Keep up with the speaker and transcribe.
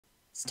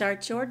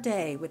Start your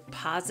day with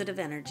positive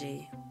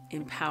energy,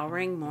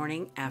 empowering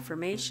morning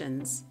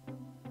affirmations.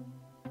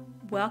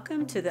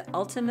 Welcome to the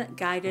Ultimate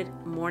Guided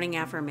Morning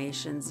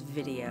Affirmations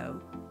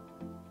video.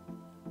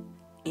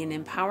 In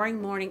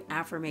Empowering Morning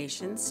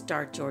Affirmations,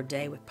 Start Your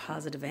Day with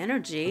Positive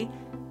Energy,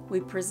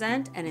 we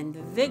present an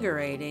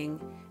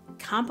invigorating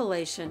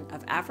compilation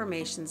of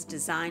affirmations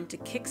designed to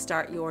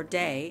kickstart your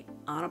day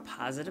on a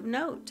positive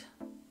note.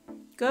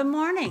 Good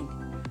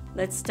morning!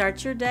 Let's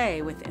start your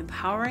day with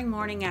empowering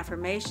morning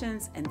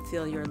affirmations and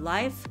fill your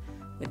life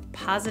with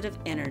positive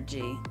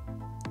energy.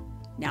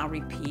 Now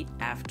repeat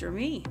after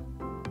me.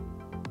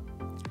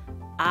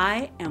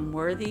 I am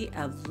worthy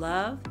of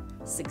love,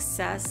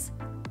 success,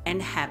 and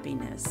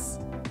happiness.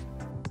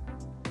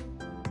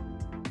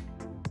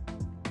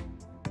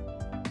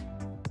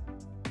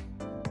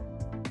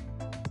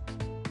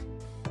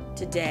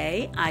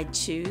 Today, I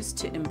choose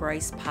to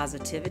embrace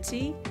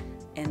positivity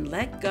and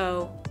let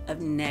go of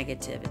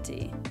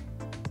negativity.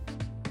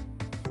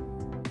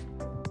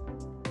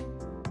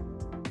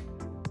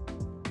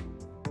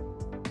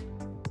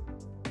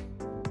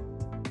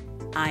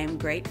 I am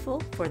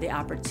grateful for the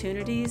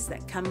opportunities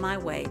that come my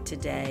way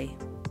today.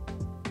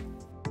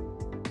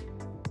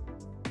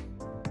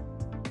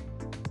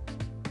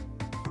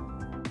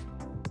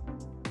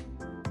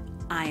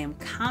 I am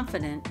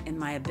confident in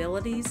my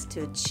abilities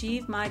to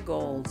achieve my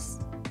goals.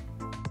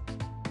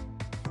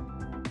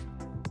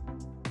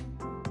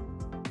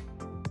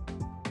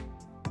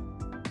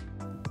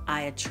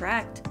 I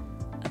attract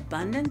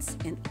abundance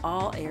in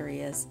all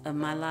areas of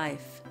my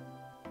life.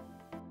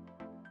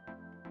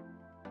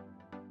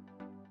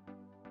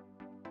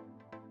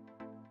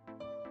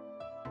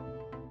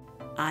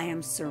 I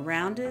am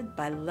surrounded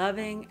by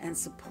loving and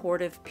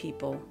supportive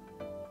people.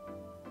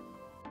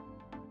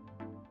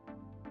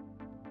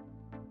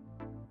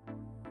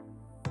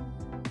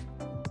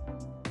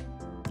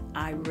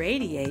 I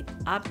radiate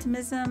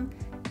optimism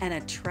and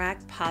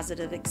attract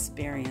positive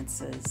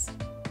experiences.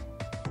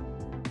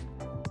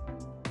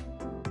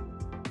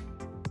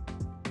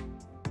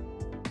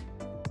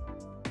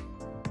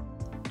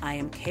 I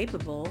am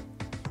capable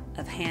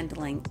of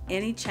handling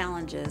any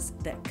challenges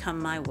that come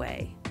my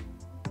way.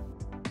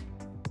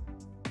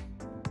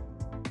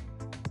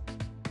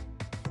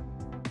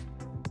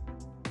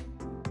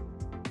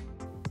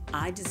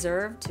 I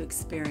deserve to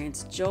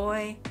experience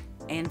joy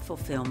and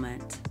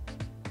fulfillment.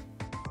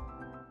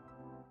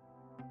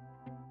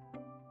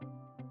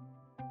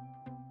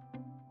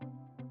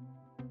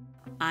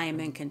 I am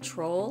in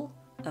control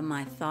of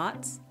my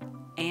thoughts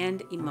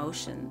and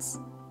emotions.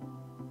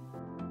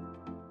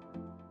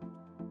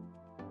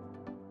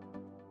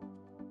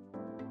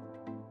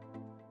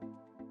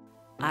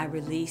 I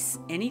release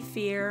any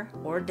fear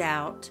or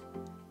doubt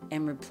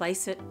and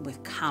replace it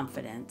with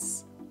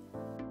confidence.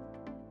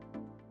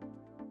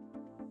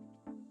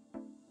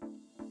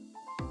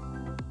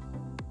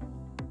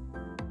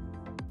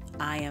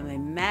 I am a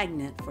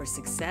magnet for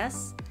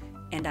success,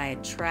 and I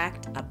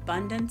attract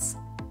abundance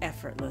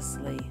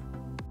effortlessly.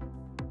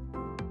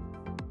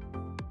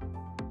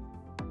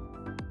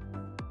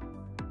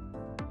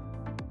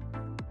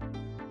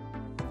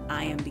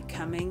 I am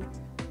becoming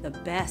the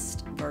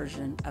best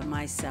version of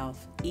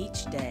myself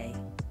each day.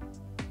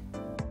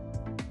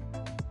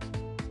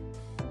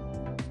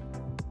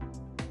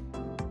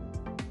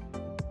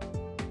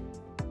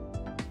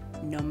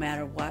 No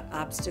matter what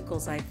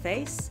obstacles I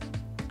face,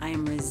 I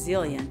am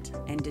resilient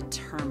and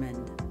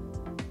determined.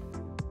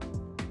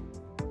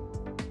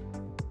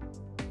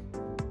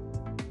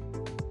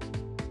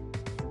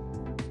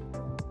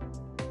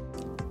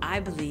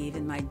 I believe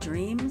in my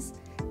dreams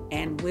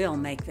and will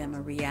make them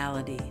a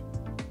reality.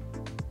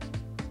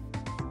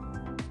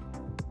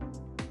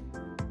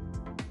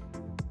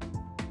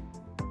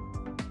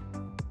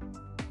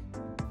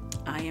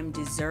 I am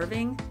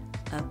deserving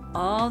of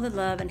all the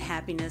love and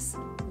happiness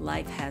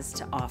life has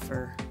to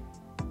offer.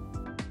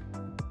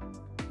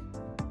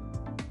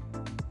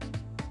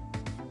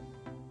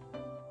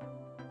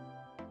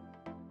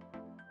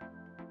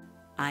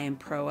 I am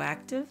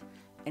proactive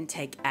and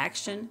take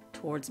action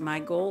towards my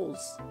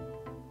goals.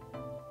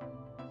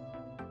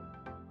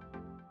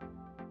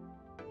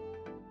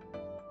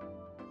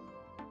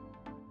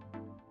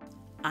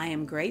 I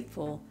am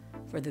grateful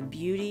for the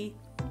beauty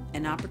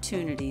and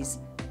opportunities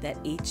that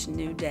each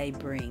new day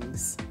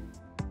brings.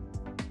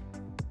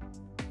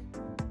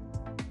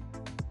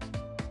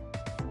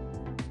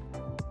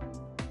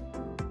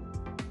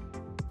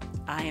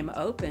 I am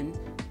open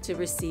to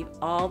receive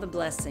all the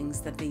blessings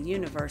that the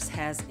universe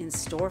has in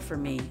store for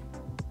me.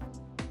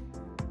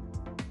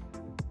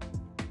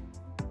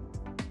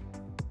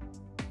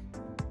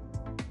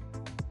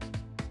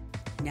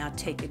 Now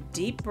take a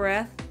deep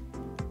breath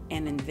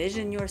and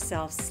envision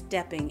yourself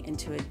stepping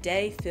into a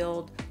day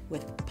filled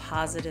with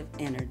positive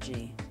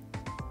energy.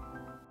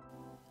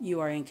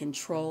 You are in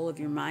control of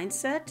your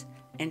mindset,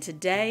 and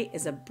today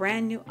is a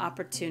brand new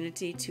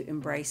opportunity to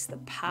embrace the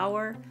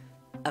power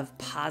of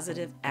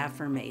positive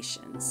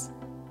affirmations.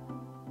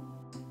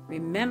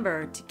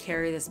 Remember to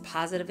carry this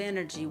positive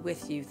energy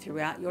with you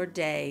throughout your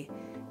day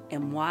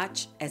and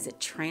watch as it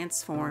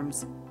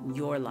transforms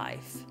your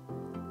life.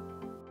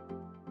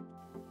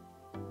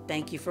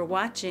 Thank you for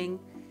watching.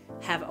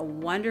 Have a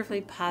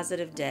wonderfully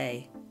positive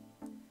day.